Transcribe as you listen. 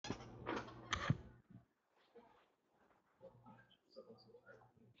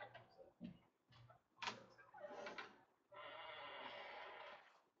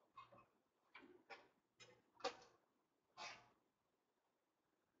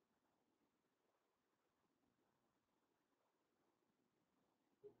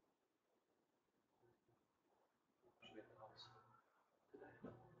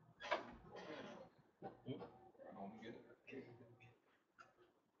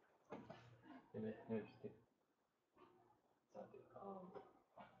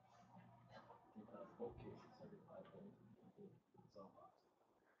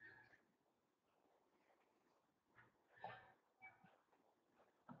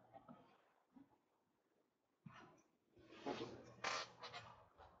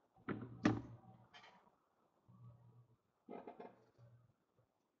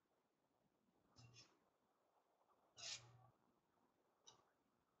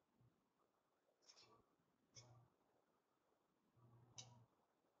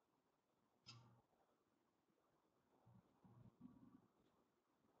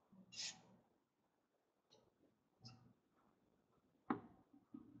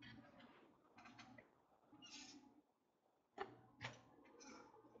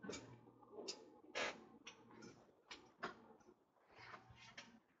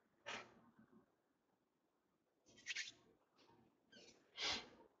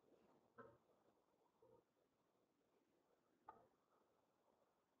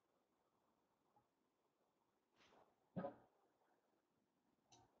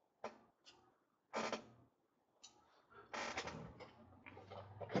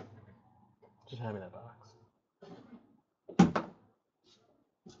Just hand me that box.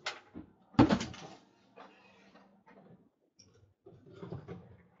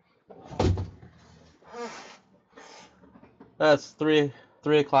 That's 3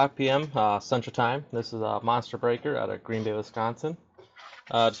 o'clock p.m. Central Time. This is Monster Breaker out of Green Bay, Wisconsin.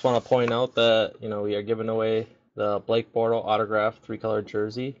 Just want to point out that we are giving away the Blake Bortles autographed 3-color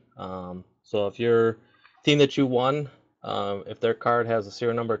jersey. So if your team that you won, if their card has a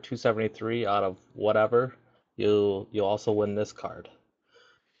serial number 273 out of whatever, you'll also win this card.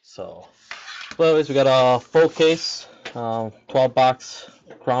 So, but anyways, we got a full case, 12-box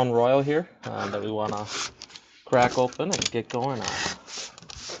Crown Royal here that we want to crack open and get going on.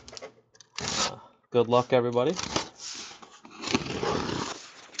 Good luck, everybody.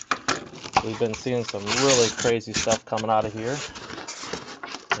 We've been seeing some really crazy stuff coming out of here.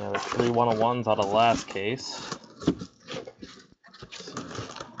 The 3 101s out of the last case.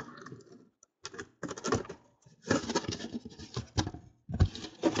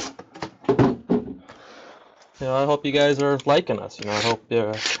 I hope you guys are liking us. I hope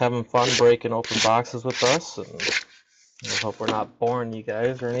you're having fun breaking open boxes with us, and I hope we're not boring you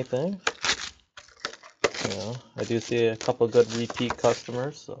guys or anything. I do see a couple good repeat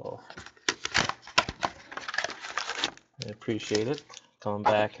customers, so I appreciate it. Coming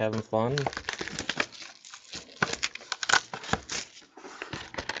back, having fun.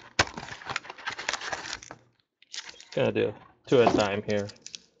 Just gonna do 2 at a time here.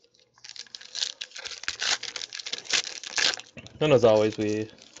 And as always, we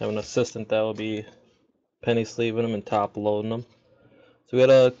have an assistant that will be penny sleeving them and top loading them. So we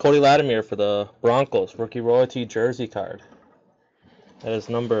got a Cody Latimer for the Broncos rookie royalty jersey card. That is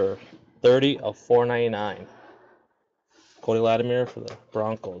number 30 of 499. Cody Latimer for the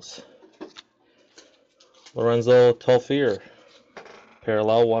Broncos. Lorenzo Tolfier,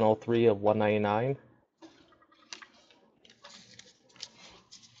 parallel 103 of 199.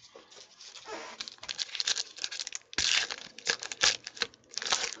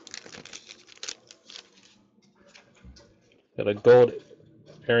 Got a gold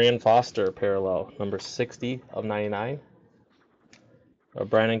Arian Foster parallel, number 60 of 99. A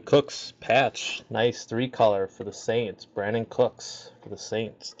Brandon Cooks patch, nice 3-color for the Saints. Brandon Cooks for the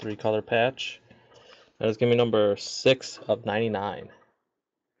Saints, 3-color patch. That is going to be number 6 of 99.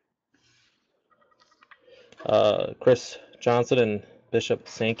 Chris Johnson and Bishop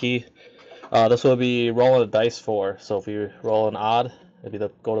Sankey. This will be rolling a dice for. So if you roll an odd, it'll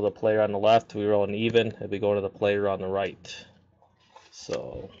be go to the player on the left. If we roll an even, it'll be going to the player on the right.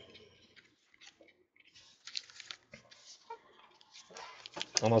 So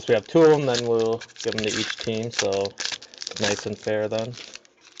unless we have 2 of them, then we'll give them to each team. So nice and fair then.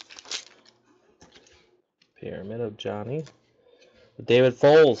 Pyramid of Johnny. David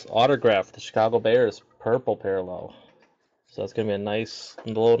Foles autograph, the Chicago Bears, purple parallel. So that's going to be a nice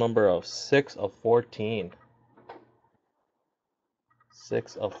low number of 6 of 14.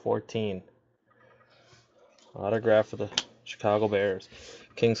 6 of 14. Autograph for the Chicago Bears.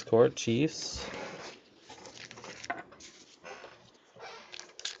 Kings Court, Chiefs.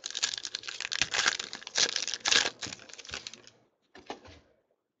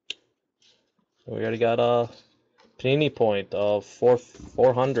 We already got a Panini point of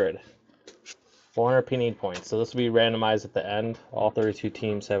 400. 400 Panini points. So this will be randomized at the end. All 32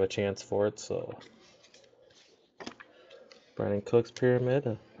 teams have a chance for it. So Brandon Cooks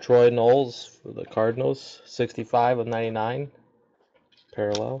pyramid. Troy Knowles for the Cardinals. 65 of 99.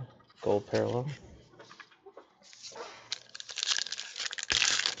 Parallel. gold parallel.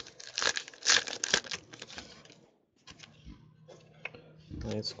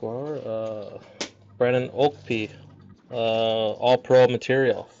 Nice score. Brandon Oakpey, All-Pro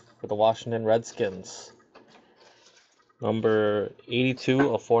material for the Washington Redskins. Number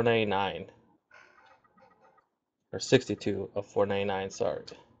 82 of 499. Or 62 of 499, sorry.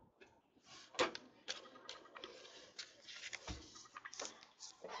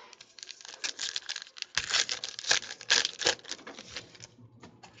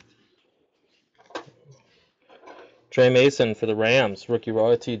 Trey Mason for the Rams, rookie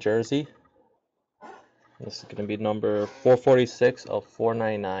royalty jersey. This is going to be number 446 of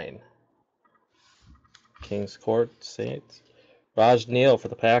 499. Kings Court Saints. Raj Neal for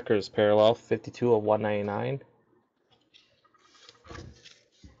the Packers, parallel, 52 of 199.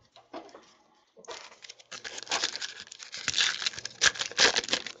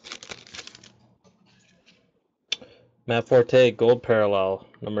 Matt Forte, gold parallel,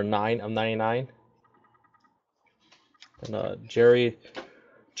 number 9 of 99. And Jerick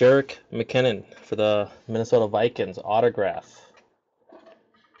McKinnon for the Minnesota Vikings, autograph.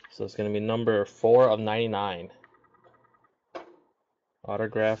 So it's going to be number 4 of 99.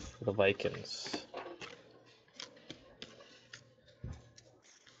 Autograph for the Vikings.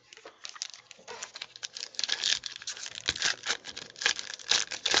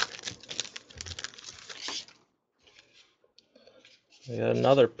 We got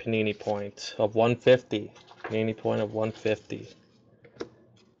another Panini point of 150. Panini point of 150.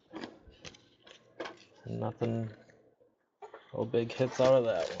 Nothing, no big hits out of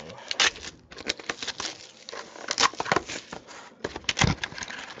that one.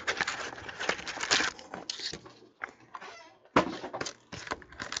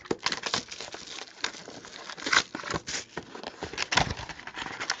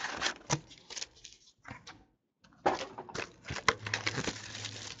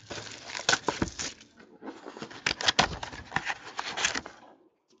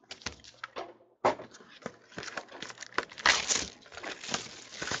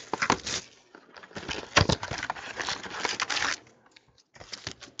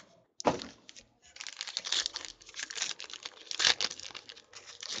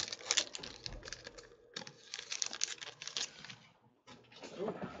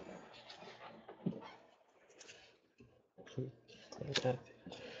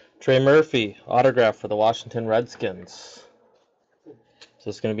 Trey Murphy, autograph for the Washington Redskins. So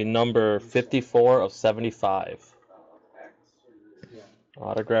it's going to be number 54 of 75.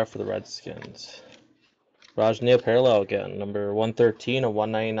 Autograph for the Redskins. Raj Neal parallel again, number 113 of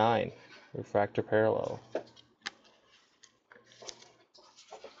 199. Refractor parallel.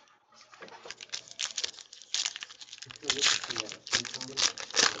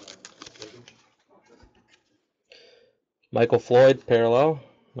 Michael Floyd parallel,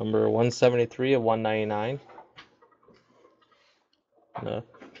 number 173 of 199.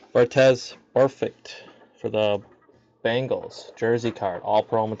 Bartez Perfect for the Bengals, jersey card, all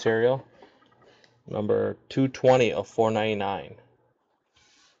pro material, number 220 of 499.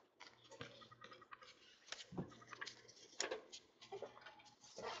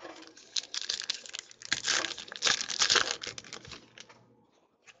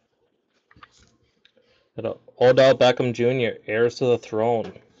 Odell Beckham Jr., heirs to the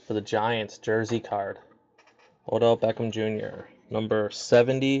throne for the Giants, jersey card. Odell Beckham Jr., number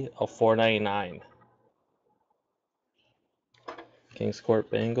 70 of 499. Kings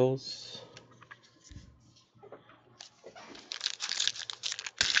Court Bengals.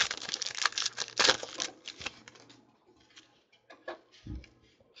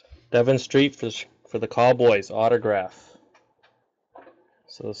 Devin Street for the Cowboys, autograph.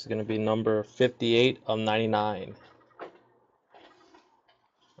 So this is going to be number 58 of 99.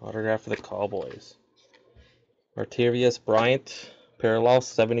 Autograph for the Cowboys. Martavius Bryant, parallel,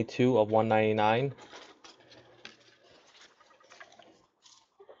 72 of 199.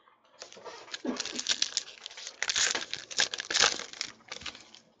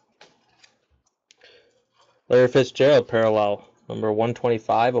 Larry Fitzgerald, parallel, number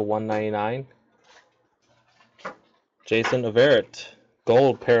 125 of 199. Jason Everett,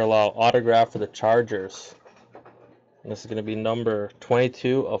 gold parallel, autograph for the Chargers. And this is going to be number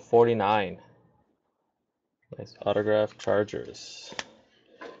 22 of 49. Nice autograph, Chargers.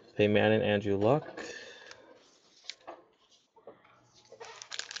 Peyton Manning, Andrew Luck.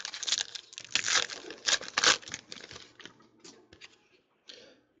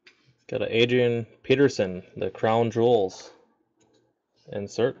 Got an Adrian Peterson, the Crown Jewels.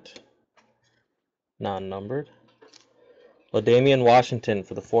 Insert. Non-numbered. LaDamian Washington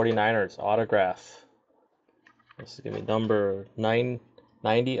for the 49ers, autograph. This is going to be number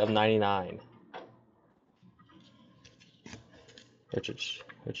 990 of 99. Richard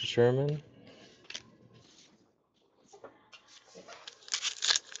Sherman.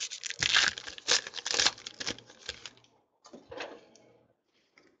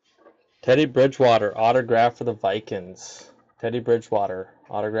 Teddy Bridgewater, autograph for the Vikings. Teddy Bridgewater,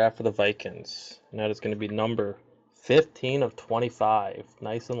 autograph for the Vikings. And that is going to be number 15 of 25.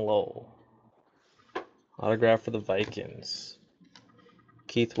 Nice and low. Autograph for the Vikings.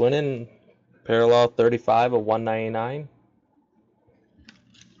 Keith Winnan, parallel 35 of 199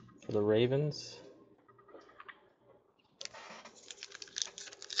 for the Ravens.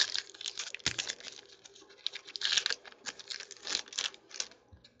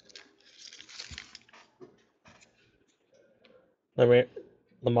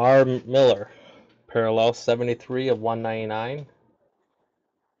 Lamar Miller, parallel 73 of 199.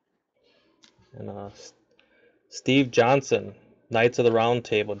 And Steve Johnson, Knights of the Round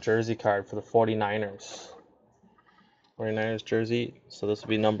Table, jersey card for the 49ers. 49ers jersey, so this will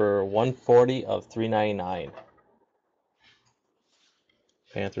be number 140 of 399.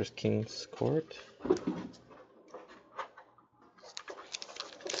 Panthers Kings Court.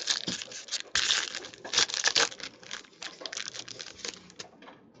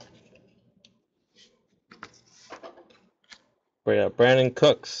 Brandon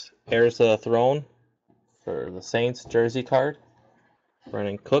Cooks, Heirs to the Throne for the Saints jersey card.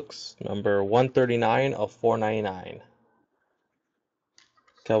 Brandon Cooks, number 139 of 499.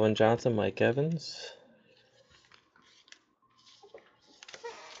 Kelvin Johnson, Mike Evans.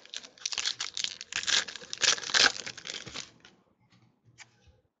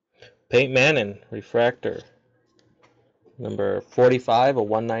 Peyton Manning, refractor, number 45 of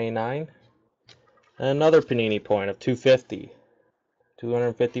 199. And another Panini point of 250.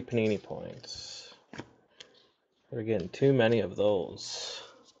 250 Panini points. We're getting too many of those.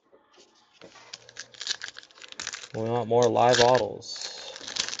 We want more live autos.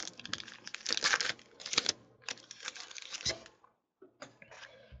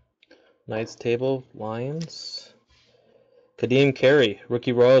 Knights Table, Lions. Kadeem Carey,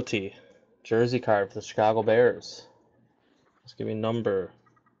 rookie royalty, jersey card for the Chicago Bears. Let's give me number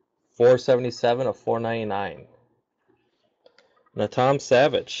 477 of 499. And a Tom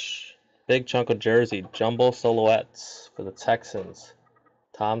Savage, big chunk of jersey, jumbo silhouettes for the Texans.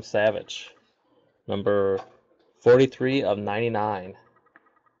 Tom Savage, number 43 of 99.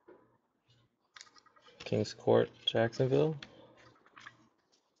 Kings Court, Jacksonville.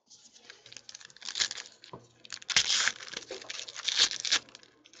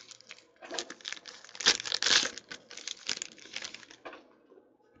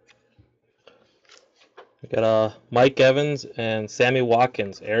 We got Mike Evans and Sammy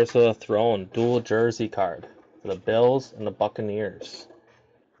Watkins, Heirs to the Throne, dual jersey card for the Bills and the Buccaneers.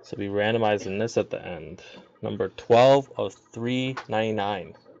 So we'll be randomizing this at the end. Number 12 of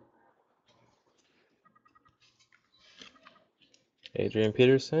 399. Adrian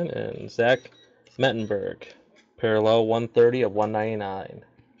Peterson and Zach Mettenberg, parallel 130 of 199.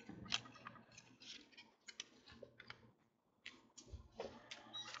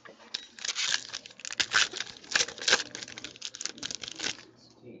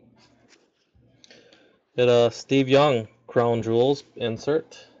 Got Steve Young, Crown Jewels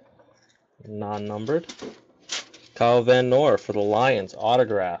insert, non-numbered. Kyle Van Noor for the Lions,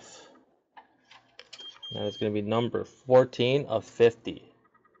 autograph. That is going to be number 14 of 50.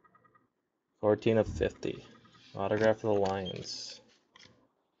 14 of 50. Autograph for the Lions.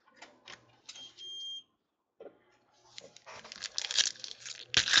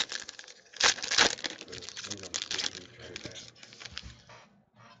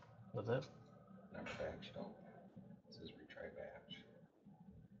 What's that? Never batched out. It says retry batch.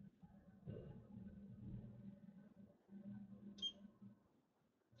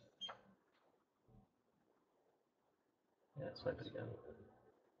 Yeah, swipe it again.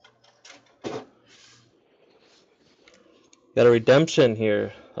 Got a redemption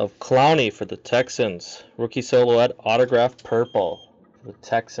here of Clowney for the Texans. Rookie silhouette, autograph purple for the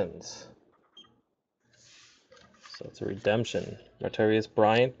Texans. So it's a redemption. Martavius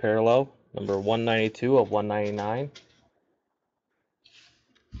Bryant, parallel, number 192 of 199.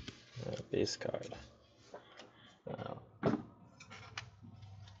 Base card.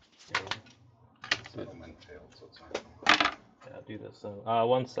 Settlement failed, so it's not. Yeah, do this.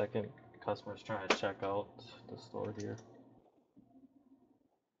 1 second. Customer's trying to check out the store here.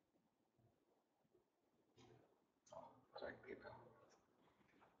 Sorry, PayPal.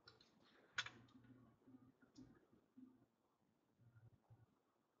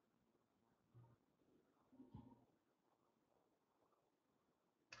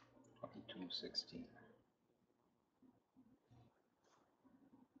 216.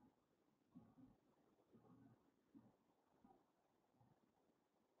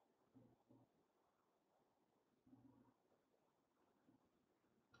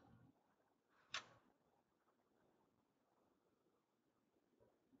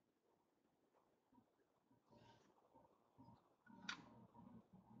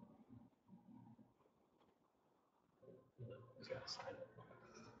 He's got to sign it.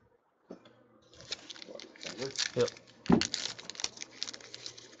 What, Yep. All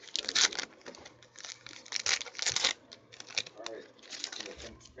right.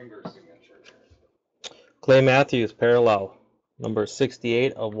 Finger signature. Clay Matthews, parallel, number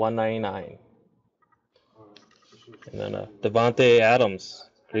 68 of 199. And then Devontae Adams,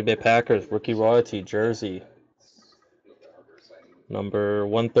 Green Bay Packers, rookie royalty, jersey, number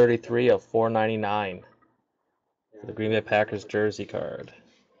 133 of 499. For the Green Bay Packers jersey card.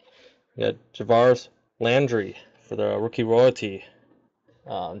 We got Javaris Landry for the rookie royalty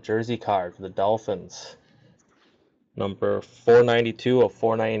jersey card for the Dolphins, number 492 of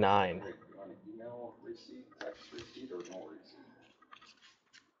 499. You want an email receipt, text receipt, or no receipt?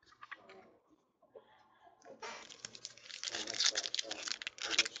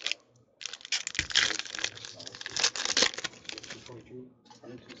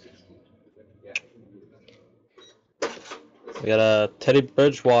 We got Teddy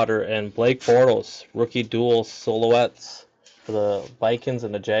Bridgewater and Blake Bortles rookie dual silhouettes for the Vikings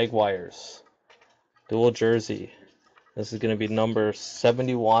and the Jaguars. Dual jersey. This is going to be number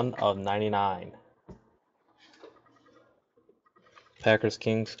 71 of 99. Packers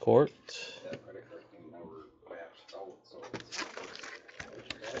Kings Court. That credit card thing never matched out, so it's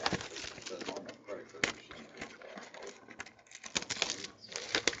the normal credit card machine.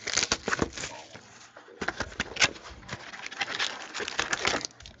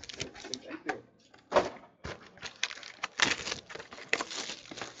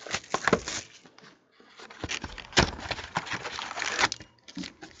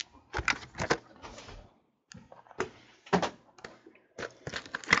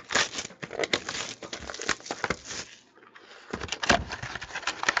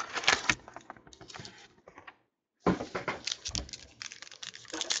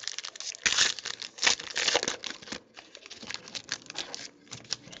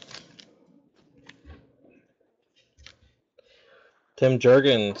 Tim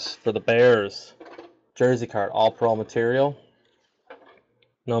Jurgens for the Bears. Jersey card, all pro material.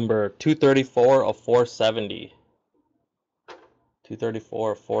 Number 234 of 470.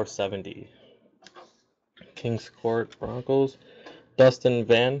 234 of 470. Kings Court Broncos. Dustin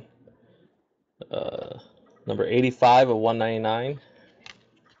Van. Number 85 of 199.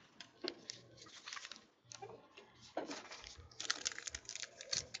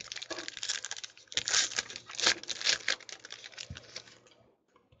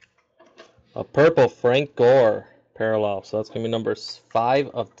 A purple Frank Gore parallel. So that's going to be number 5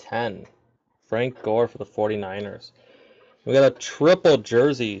 of 10. Frank Gore for the 49ers. We got a triple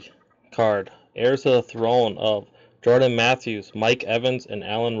jersey card. Heirs to the throne of Jordan Matthews, Mike Evans, and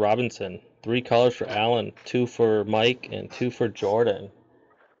Allen Robinson. 3 colors for Allen, 2 for Mike, and 2 for Jordan.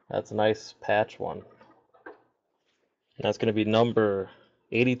 That's a nice patch one. And that's going to be number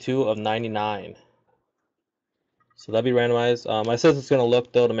 82 of 99. So that'll be randomized. My assistant's going to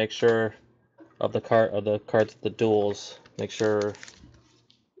look though to make sure of the cards of the duels. Make sure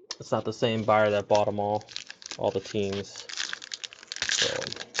it's not the same buyer that bought them all the teams. So,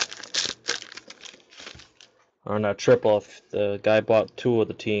 on that triple, if the guy bought 2 of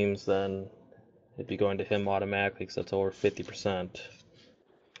the teams, then it'd be going to him automatically because that's over 50%.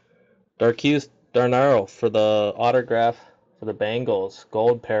 Darquise Darnaro for the autograph for the Bengals,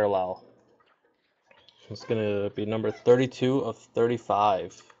 gold parallel. It's going to be number 32 of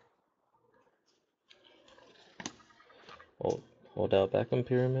 35. Odell Beckham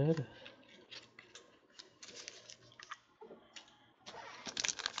pyramid.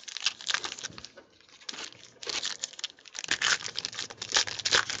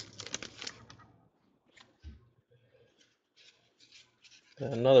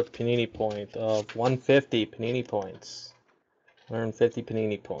 Another Panini point of 150 Panini points. 150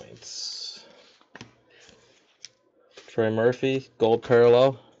 Panini points. Trey Murphy, gold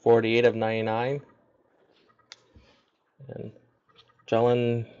parallel, 48 of 99. And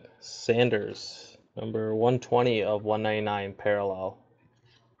Jalen Sanders, number 120 of 199 parallel.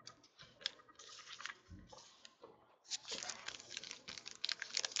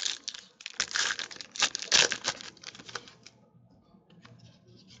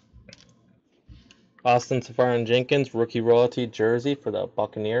 Austin Safarian Jenkins, rookie royalty jersey for the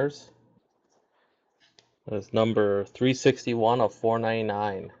Buccaneers. That's number 361 of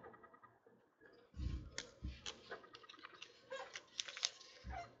 499.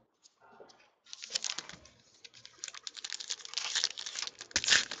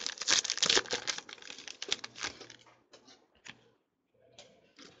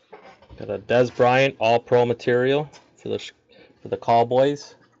 Got a Des Bryant All-Pro material for the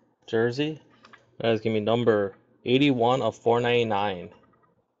Cowboys jersey. That is gonna be number 81 of 499.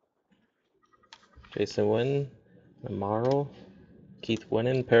 Jason Witten, Amaro, Keith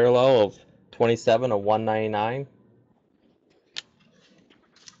Winnan, parallel of 27 of 199.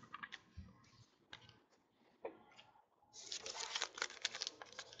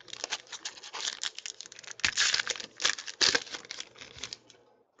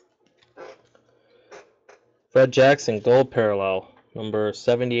 Fred Jackson, gold parallel, number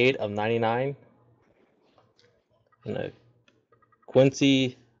 78 of 99. And a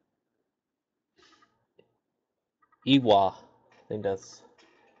Quincy Iwa, I think that's,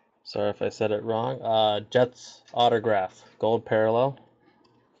 sorry if I said it wrong. Jets autograph, gold parallel.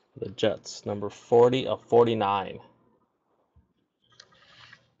 The Jets, number 40 of 49.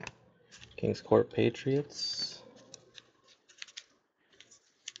 Kings Court Patriots.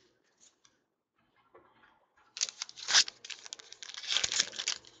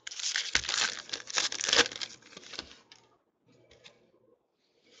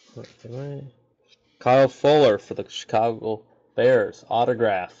 Kyle Fuller for the Chicago Bears,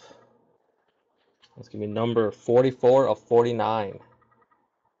 autograph. That's going to be number 44 of 49.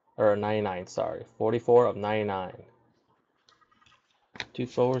 Or 99, sorry. 44 of 99. 2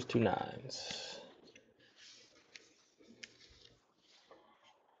 4s, 2 9s.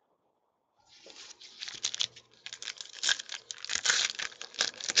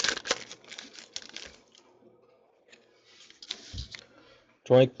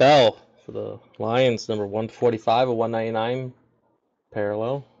 Joink Bell for the Lions, number 145 of 199,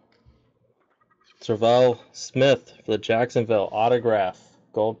 parallel. Tervel Smith for the Jacksonville, autograph,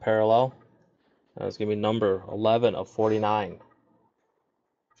 gold parallel. That's going to be number 11 of 49.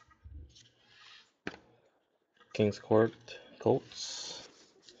 Kings Court Colts.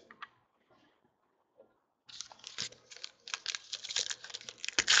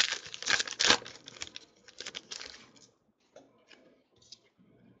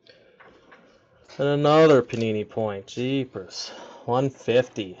 And another Panini point. Jeepers.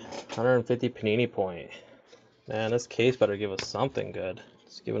 150. 150 Panini point. Man, this case better give us something good.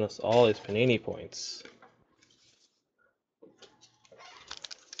 It's giving us all these Panini points.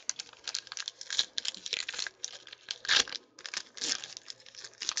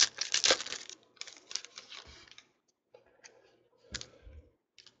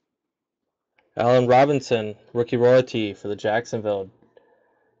 Allen Robinson, rookie royalty for the Jacksonville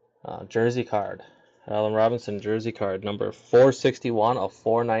jersey card. Allen Robinson jersey card, number 461 of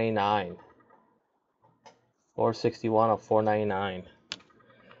 499. 461 of 499.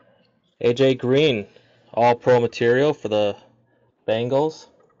 AJ Green, all-pro material for the Bengals.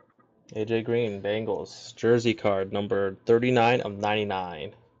 AJ Green, Bengals, jersey card, number 39 of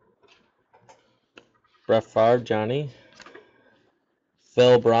 99. Brett Favre, Johnny.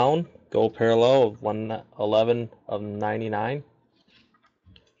 Phil Brown, gold parallel of 111 of 99.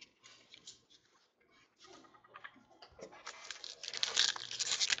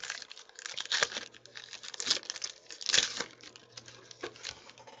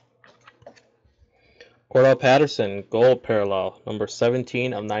 Cordell Patterson, gold parallel, number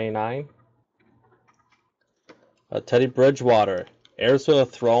 17 of 99. Teddy Bridgewater, Heirs to the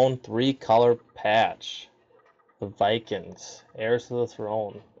Throne, 3-color patch. The Vikings, Heirs to the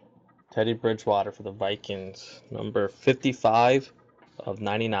Throne. Teddy Bridgewater for the Vikings, number 55 of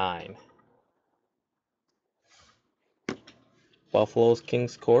 99. Buffalo's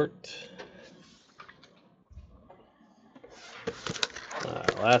Kings Court.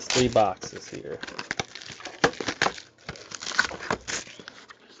 Last 3 boxes here.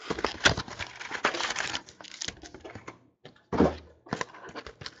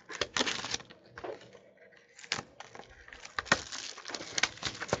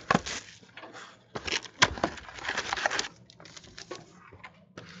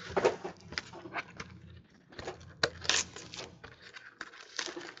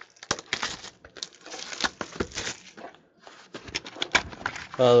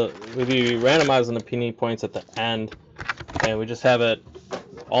 We'll be randomizing the Panini points at the end, and we just have it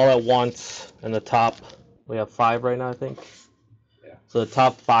all at once in the top. We have 5 right now, I think. Yeah. So the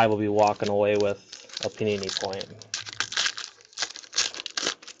top 5 will be walking away with a Panini point.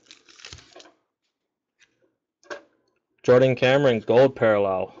 Jordan Cameron, gold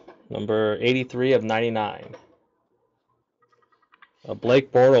parallel, number 83 of 99.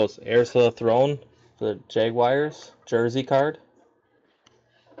 Blake Bortles, Heirs to the Throne for the Jaguars, jersey card.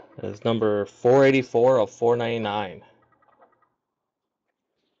 That is number 484 of 499.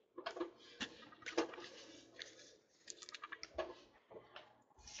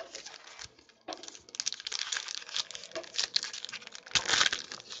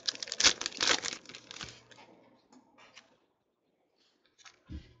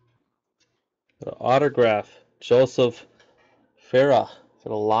 The autograph, Joseph Farah for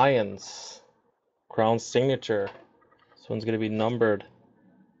the Lions, crown signature. This one's going to be numbered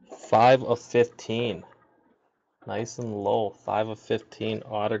 5 of 15. Nice and low, 5 of 15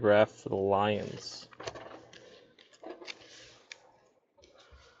 autograph for the Lions.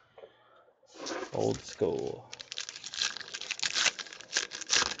 Old school.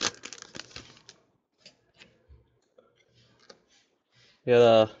 We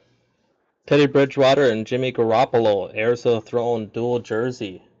got Teddy Bridgewater and Jimmy Garoppolo, Heirs to the Throne dual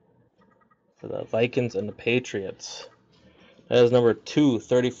jersey for the Vikings and the Patriots. That is number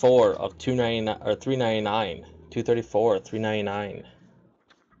 234 of 299 or 399. 234, 399.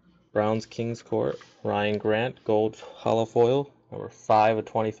 Browns Kings Court, Ryan Grant, gold hollow foil, number 5 of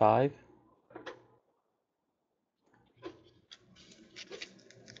 25.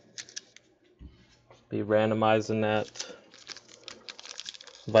 Be randomizing that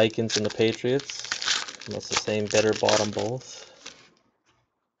Vikings and the Patriots. That's the same bidder bought them both.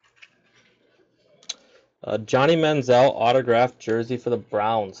 Johnny Manziel autographed jersey for the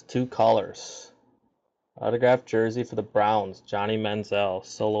Browns, 2 colors. Autographed jersey for the Browns, Johnny Manziel,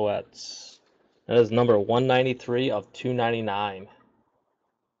 silhouettes. That is number 193 of 299.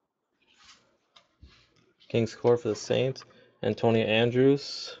 Kings Court for the Saints, Antonio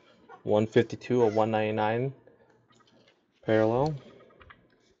Andrews, 152 of 199. Parallel.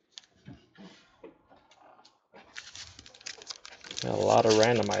 Got a lot of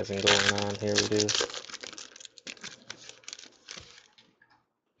randomizing going on here. We do.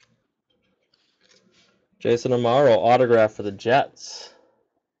 Jason Amaro, autograph for the Jets.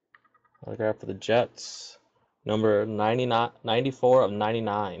 Autograph for the Jets. Number 94 of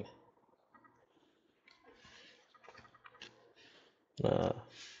 99.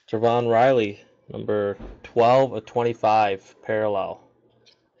 Javon Riley, number 12 of 25, parallel.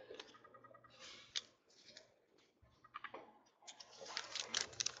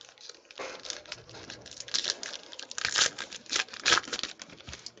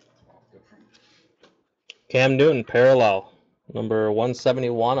 Cam Newton, parallel, number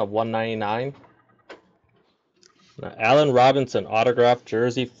 171 of 199. Allen Robinson, autographed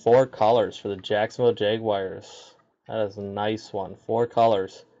jersey, 4 colors for the Jacksonville Jaguars. That is a nice one, 4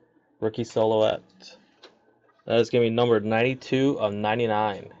 colors. Rookie silhouette. That is going to be numbered 92 of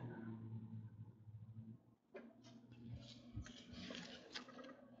 99.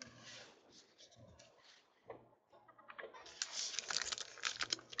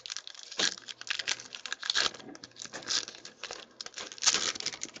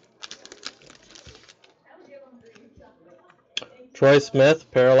 Troy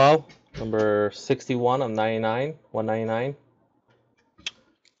Smith, parallel, number 61 of 99, 199.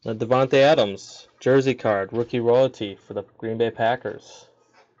 Devontae Adams, jersey card, rookie royalty for the Green Bay Packers.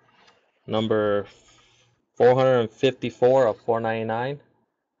 Number 454 of 499.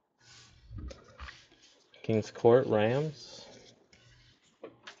 Kings Court, Rams.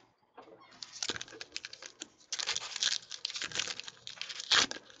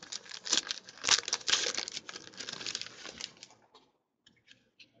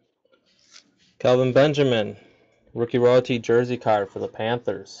 Kelvin Benjamin, rookie royalty jersey card for the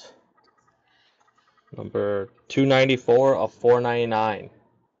Panthers. Number 294 of 499.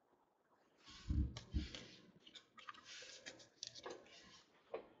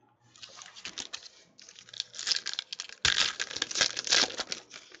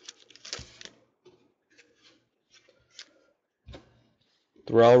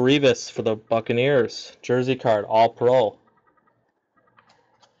 Darrelle Revis for the Buccaneers, jersey card, all pro.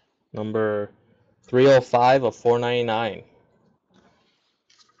 Number 305 of 499.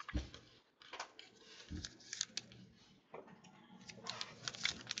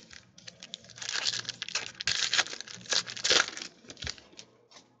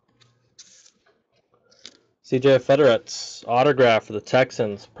 CJ Federet's autograph for the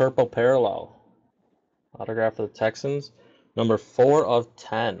Texans, purple parallel. Autograph for the Texans, number 4 of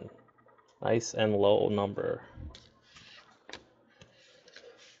 10. Nice and low number.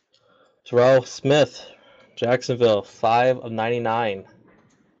 Terrell Smith, Jacksonville, 5 of 99.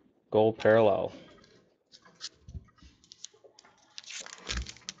 Gold parallel.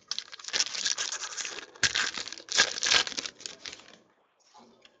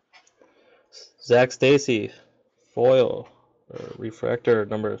 Zach Stacy, foil, or refractor,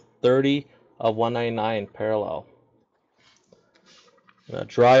 number 30 of 199, parallel.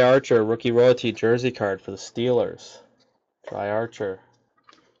 Dry Archer, rookie royalty jersey card for the Steelers. Dry Archer,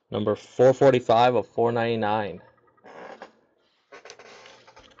 number 445 of 499.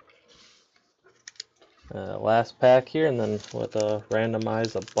 Last pack here, and then we'll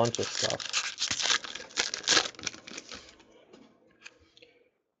randomize a bunch of stuff.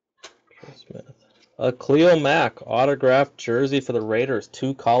 Smith. A Cleo Mack autographed jersey for the Raiders,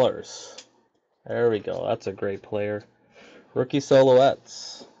 2 colors. There we go. That's a great player. Rookie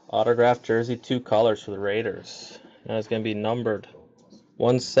silhouettes, autographed jersey, 2 colors for the Raiders. And it's going to be numbered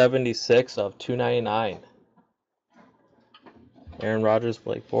 176 of 299. Aaron Rodgers,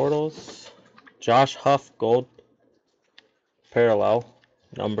 Blake Bortles. Josh Huff, gold parallel,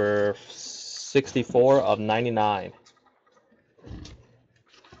 number 64 of 99.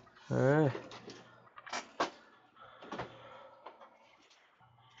 All right.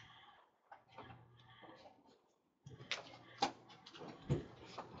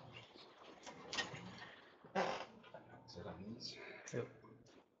 Sit on these. Yep.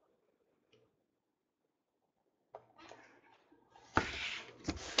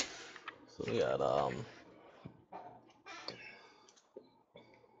 So we got All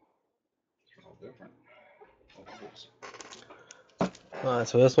different.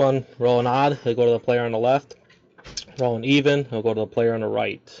 so this one, rolling odd, he'll go to the player on the left. Rolling even, he'll go to the player on the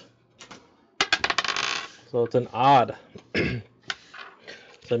right. So it's an odd.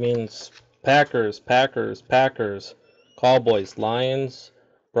 So that means Packers, Packers, Packers, Cowboys, Lions,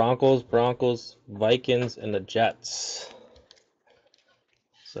 Broncos, Broncos, Vikings, and the Jets.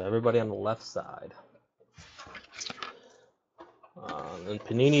 So everybody on the left side. And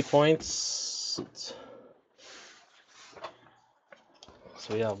Panini points.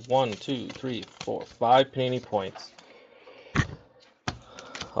 So we have 1, 2, 3, 4, 5 Panini points.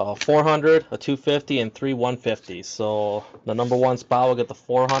 400, a 250, and 3 150. So the number 1 spot will get the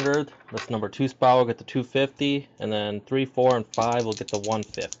 400. This number 2 spot will get the 250, and then 3, 4, and 5 will get the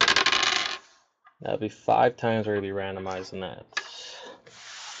 150. That'll be 5 times we're gonna be randomizing that.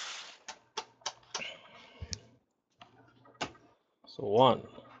 So 1,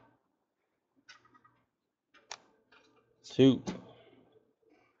 2,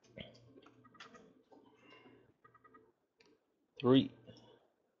 3,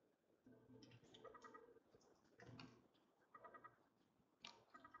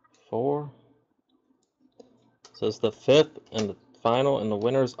 4. So it's the 5th and the final, and the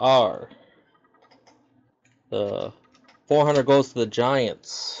winners are the 400 goes to the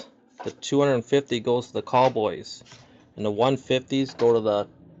Giants, the 250 goes to the Cowboys, and the 150s go to the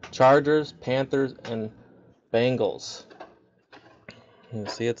Chargers, Panthers, and Bengals. You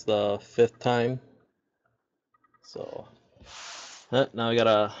see it's the 5th time. So now we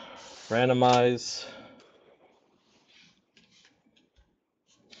gotta randomize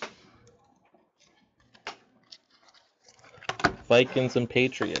Vikings and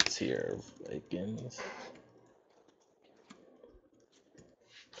Patriots here. Vikings,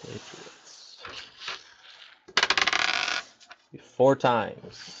 Patriots. 4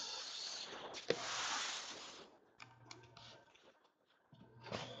 times.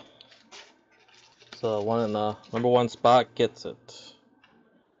 So one in the number 1 spot gets it.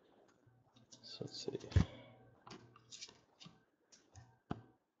 So let's see.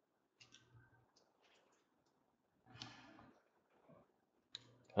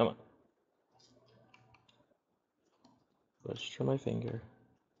 Come on. Register my finger.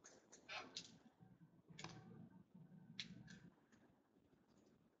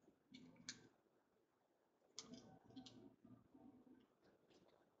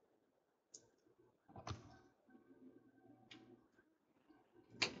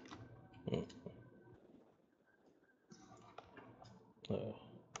 Uh,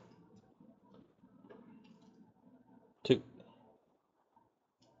 2,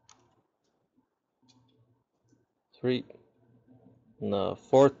 3. And the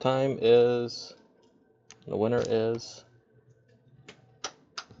 4th time is, the winner is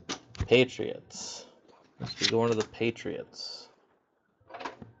Patriots. Let's be going to the Patriots.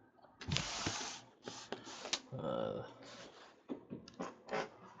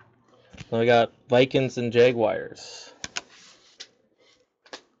 Then we got Vikings and Jaguars.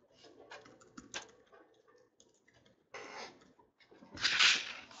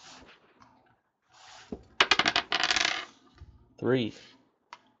 Three.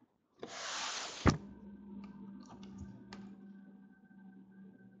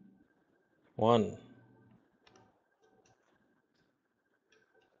 1,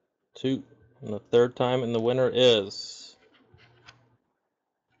 2, And the third time, and the winner is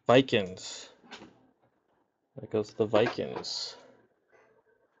Vikings. That goes to the Vikings.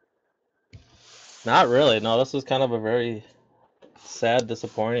 Not really. No, this is kind of a very sad,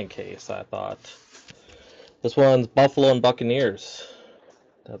 disappointing case, I thought. This one's Buffalo and Buccaneers.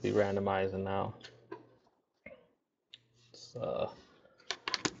 That'll be randomizing now. It's,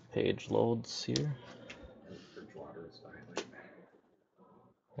 page loads here. Bridgewater is fine.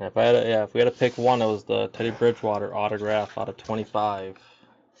 If we had to pick one, it was the Teddy Bridgewater autograph out of 25.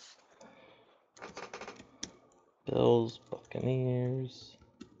 Bills, Buccaneers.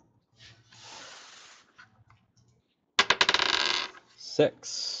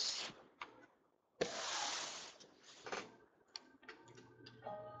 6.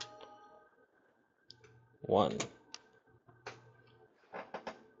 1.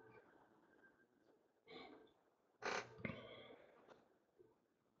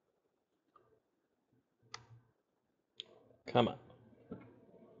 Come on.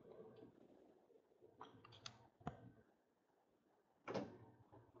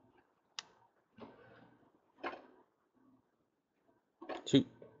 2.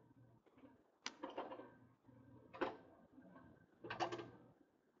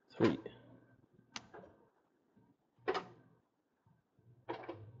 3.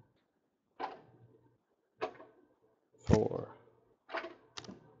 4.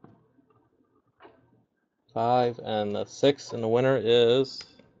 5, and the 6, and the winner is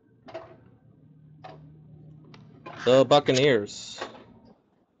the Buccaneers.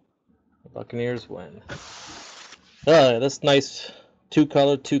 The Buccaneers win. This nice two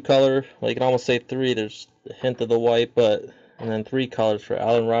color, well, you can almost say 3. There's a hint of the white, but and then 3 colors for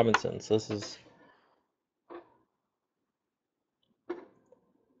Allen Robinson. So this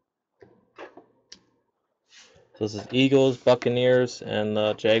is Eagles, Buccaneers, and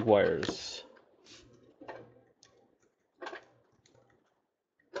the Jaguars.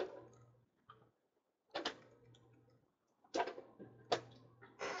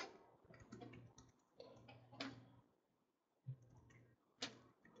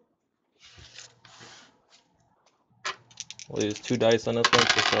 We'll use 2 dice on this one,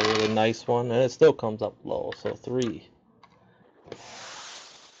 just a really nice one, and it still comes up low, so 3.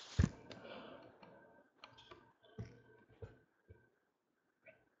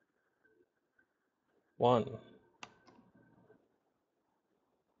 1.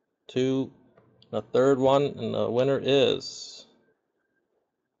 2. The third one, and the winner is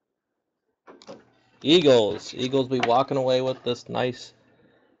Eagles. Eagles be walking away with this nice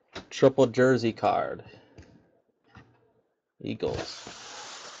triple jersey card. Eagles.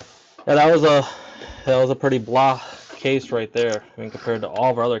 Yeah, that was a pretty blah case right there. I mean, compared to all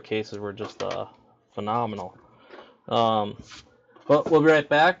of our other cases, were just phenomenal. But we'll be right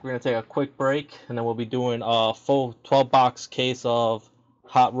back. We're gonna take a quick break, and then we'll be doing a full 12-box case of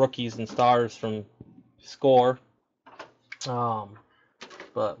hot rookies and stars from Score. But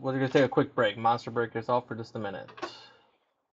we're gonna take a quick break. Monster Breaker's off for just a minute.